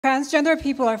Transgender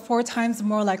people are 4 times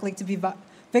more likely to be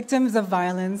victims of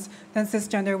violence than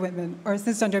cisgender women or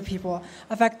cisgender people,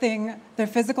 affecting their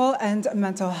physical and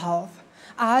mental health.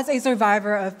 As a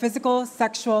survivor of physical,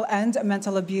 sexual, and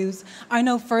mental abuse, I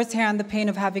know firsthand the pain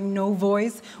of having no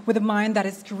voice with a mind that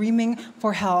is screaming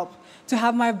for help, to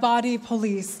have my body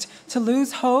policed, to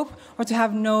lose hope, or to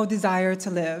have no desire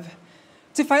to live.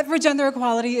 To fight for gender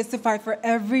equality is to fight for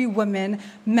every woman,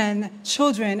 men,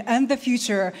 children, and the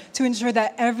future to ensure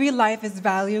that every life is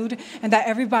valued and that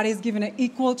everybody is given an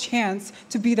equal chance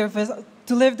to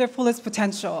live their fullest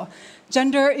potential.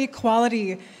 Gender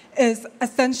equality is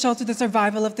essential to the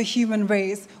survival of the human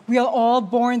race. We are all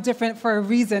born different for a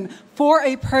reason, for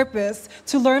a purpose,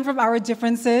 to learn from our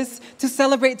differences, to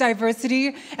celebrate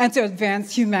diversity, and to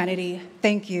advance humanity.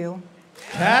 Thank you.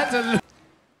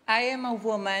 I am a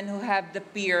woman who had the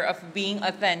fear of being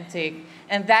authentic,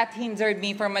 and that hindered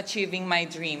me from achieving my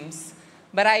dreams.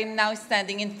 But I am now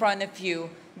standing in front of you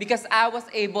because I was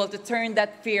able to turn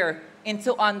that fear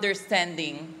into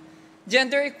understanding.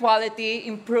 Gender equality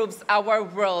improves our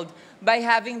world by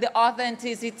having the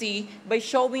authenticity, by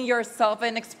showing yourself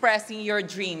and expressing your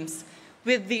dreams.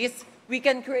 With this, we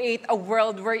can create a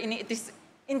world wherein it is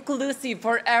inclusive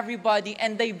for everybody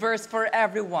and diverse for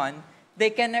everyone. They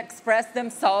can express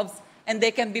themselves and they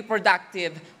can be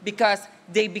productive because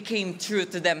they became true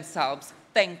to themselves.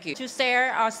 Thank you. To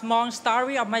share a small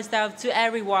story of myself to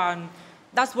everyone.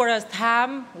 That was a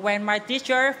time when my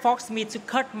teacher forced me to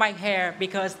cut my hair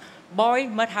because boys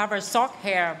must have a short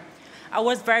hair. I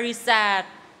was very sad,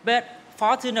 but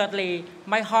fortunately,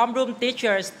 my homeroom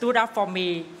teacher stood up for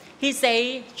me. He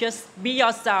said, just be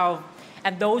yourself.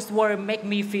 And those words make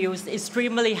me feel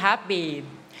extremely happy.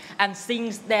 And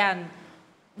since then,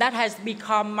 that has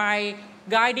become my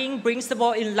guiding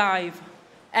principle in life.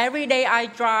 Every day I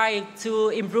try to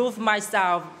improve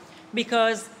myself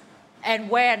and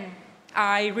when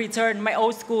I returned my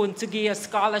old school to give a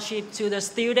scholarship to the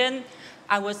student,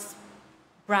 I was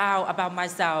proud about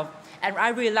myself. And I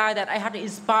realized that I had to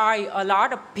inspire a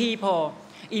lot of people,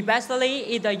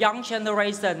 especially in the young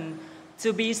generation,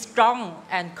 to be strong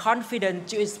and confident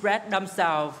to express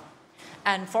themselves.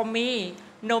 And for me,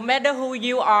 no matter who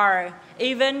you are,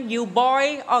 even you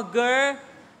boy or girl,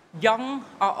 young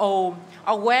or old,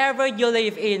 or wherever you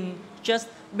live in, just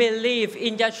believe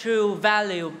in your true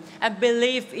value and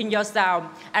believe in yourself.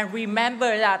 And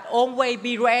remember that always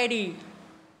be ready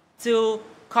to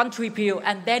contribute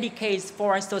and dedicate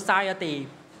for society.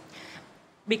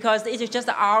 Because it is just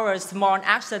our small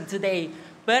action today,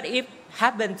 but if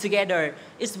happen together,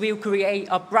 it will create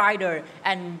a brighter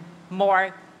and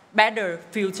more better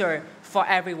future for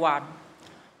everyone.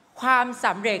 ความส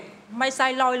ำเร็จไม่ใช่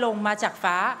ลอยลงมาจาก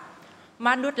ฟ้าม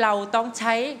นุษย์เราต้องใ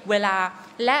ช้เวลา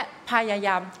และพยาย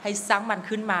ามให้สร้างมัน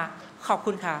ขึ้นมาขอบ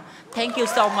คุณค่ะ Thank you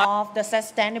so much. Of the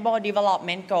Sustainable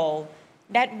Development Goal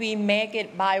that we make it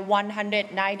by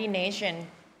 190 nations.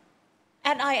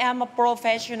 And I am a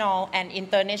professional and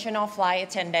international flight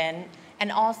attendant, and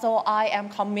also I am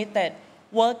committed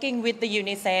working with the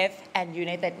UNICEF and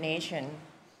United Nations.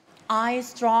 I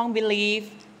strongly believe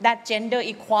that gender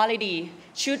equality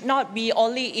should not be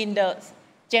only in the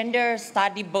gender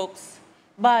study books,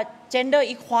 but gender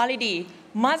equality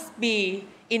must be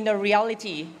in the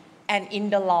reality and in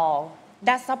the law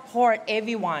that support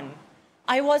everyone.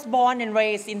 I was born and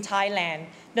raised in Thailand,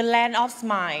 the land of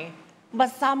smile, but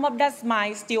some of that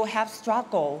smile still have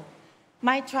struggle.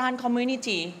 My trans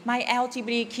community, my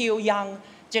LGBTQ young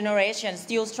generation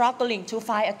still struggling to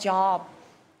find a job.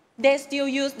 They still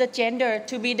use the gender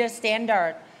to be the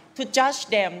standard, to judge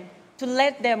them, to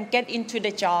let them get into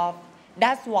the job.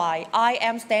 That's why I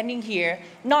am standing here,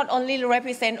 not only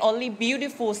represent only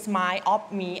beautiful smile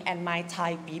of me and my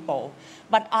Thai people,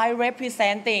 but I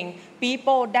representing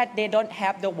people that they don't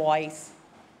have the voice.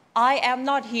 I am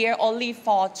not here only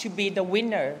for to be the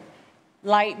winner.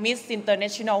 Like Miss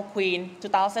International Queen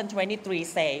 2023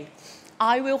 say,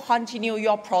 I will continue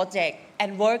your project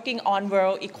and working on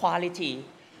world equality.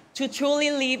 To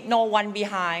truly leave no one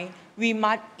behind, we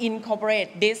must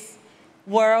incorporate this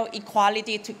world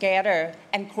equality together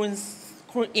and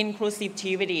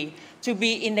inclusivity to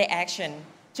be in the action.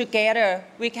 Together,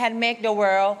 we can make the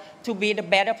world to be the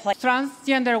better place.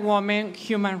 Transgender women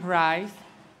human rights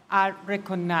are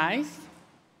recognized.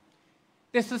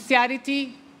 The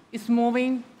society is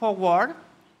moving forward,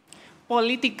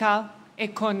 political,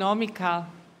 economical,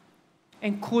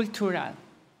 and cultural.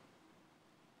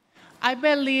 I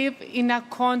believe in a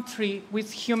country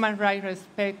with human rights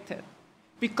respected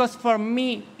because for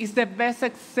me, it's the best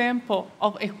example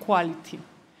of equality.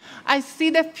 I see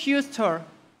the future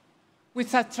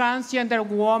with a transgender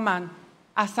woman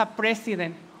as a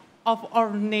president of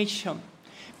our nation,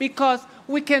 because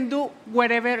we can do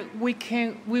whatever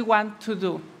we want to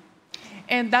do.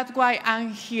 And that's why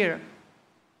I'm here.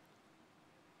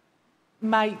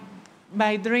 My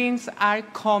dreams are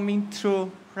coming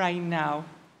true right now.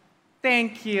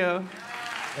 Thank you.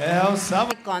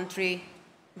 Country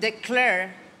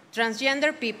declare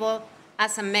transgender people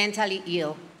as a mentally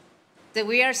ill, that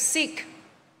we are sick,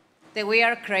 that we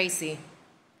are crazy.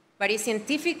 But it's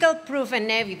scientific proof and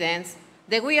evidence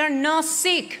that we are not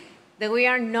sick, that we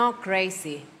are not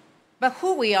crazy. But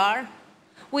who we are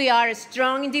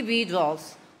strong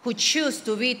individuals who choose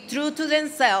to be true to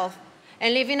themselves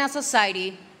and live in a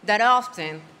society that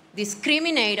often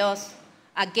discriminates us,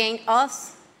 against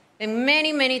us, and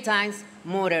many, many times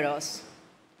murder us.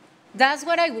 That's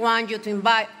what I want you to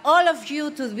invite all of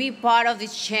you to be part of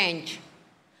this change,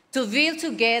 to build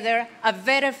together a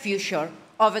better future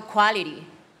of equality,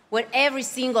 where every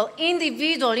single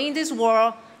individual in this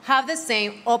world have the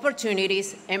same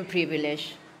opportunities and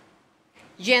privilege.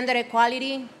 Gender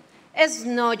equality is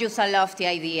not just a lofty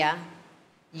idea.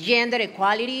 Gender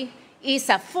equality is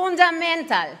a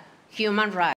fundamental human right.